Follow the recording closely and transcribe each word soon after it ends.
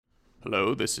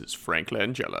Hello, this is Frank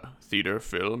Langella, theater,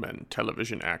 film, and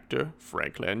television actor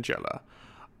Frank Langella.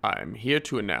 I'm here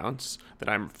to announce that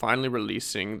I'm finally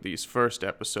releasing these first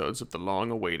episodes of the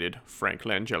long-awaited Frank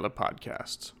Langella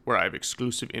podcast, where I have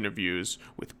exclusive interviews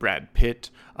with Brad Pitt,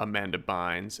 Amanda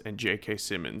Bynes, and J.K.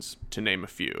 Simmons, to name a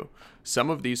few. Some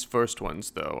of these first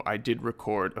ones, though, I did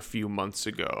record a few months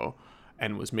ago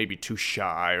and was maybe too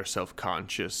shy or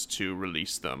self-conscious to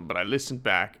release them, but I listened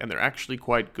back and they're actually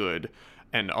quite good.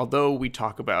 And although we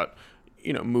talk about,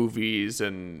 movies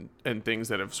and things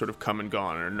that have sort of come and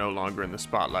gone and are no longer in the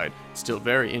spotlight, it's still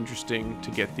very interesting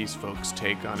to get these folks'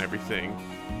 take on everything.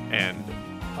 And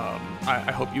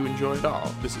I hope you enjoy it all.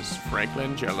 This is Frank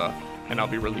Langella, and I'll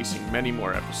be releasing many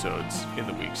more episodes in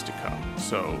the weeks to come.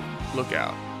 So look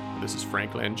out. This is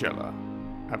Frank Langella.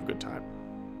 Have a good time.